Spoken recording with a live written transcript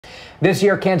This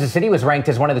year, Kansas City was ranked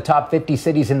as one of the top 50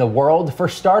 cities in the world for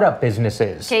startup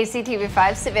businesses.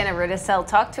 KCTV5's Savannah Rudisell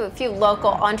talked to a few local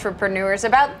entrepreneurs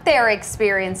about their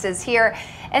experiences here.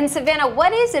 And Savannah,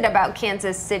 what is it about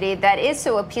Kansas City that is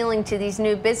so appealing to these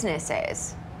new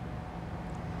businesses?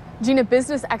 Gina,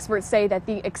 business experts say that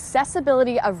the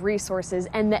accessibility of resources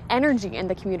and the energy in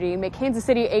the community make Kansas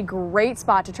City a great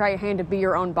spot to try your hand to be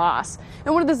your own boss.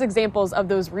 And one of those examples of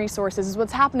those resources is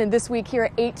what's happening this week here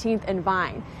at 18th and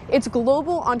Vine. It's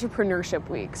Global Entrepreneurship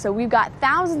Week, so we've got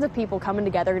thousands of people coming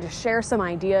together to share some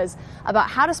ideas about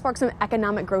how to spark some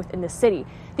economic growth in the city.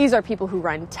 These are people who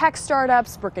run tech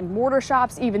startups, brick and mortar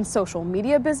shops, even social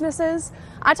media businesses.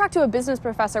 I talked to a business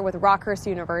professor with Rockhurst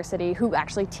University who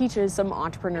actually teaches some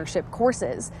entrepreneurship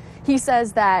courses. He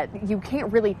says that you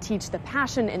can't really teach the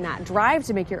passion and that drive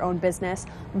to make your own business,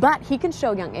 but he can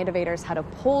show young innovators how to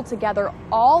pull together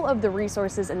all of the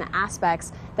resources and the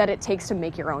aspects that it takes to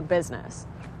make your own business.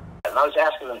 And I was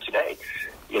asking them today,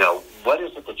 what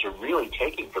is it that you're really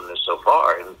taking from this so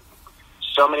far? And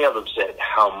so many of them said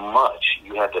how much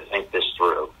you have to think this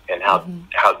through and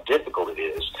how difficult it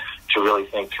is to really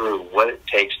think through what it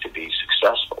takes to be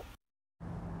successful.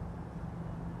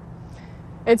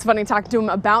 It's funny talking to him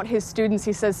about his students.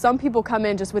 He says some people come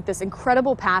in just with this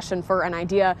incredible passion for an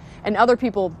idea, and other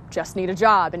people just need a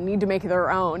job and need to make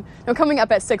their own. Now, coming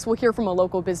up at 6, we'll hear from a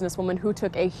local businesswoman who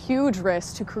took a huge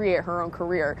risk to create her own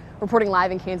career. Reporting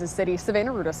live in Kansas City,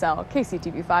 Savannah Rudisell,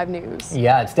 KCTV5 News.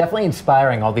 Yeah, it's definitely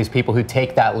inspiring, all these people who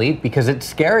take that leap, because it's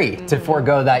scary to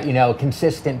forego that,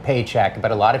 consistent paycheck. But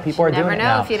a lot of people are doing it now.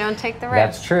 Never know if you don't take the risk.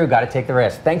 That's true. Got to take the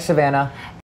risk. Thanks, Savannah.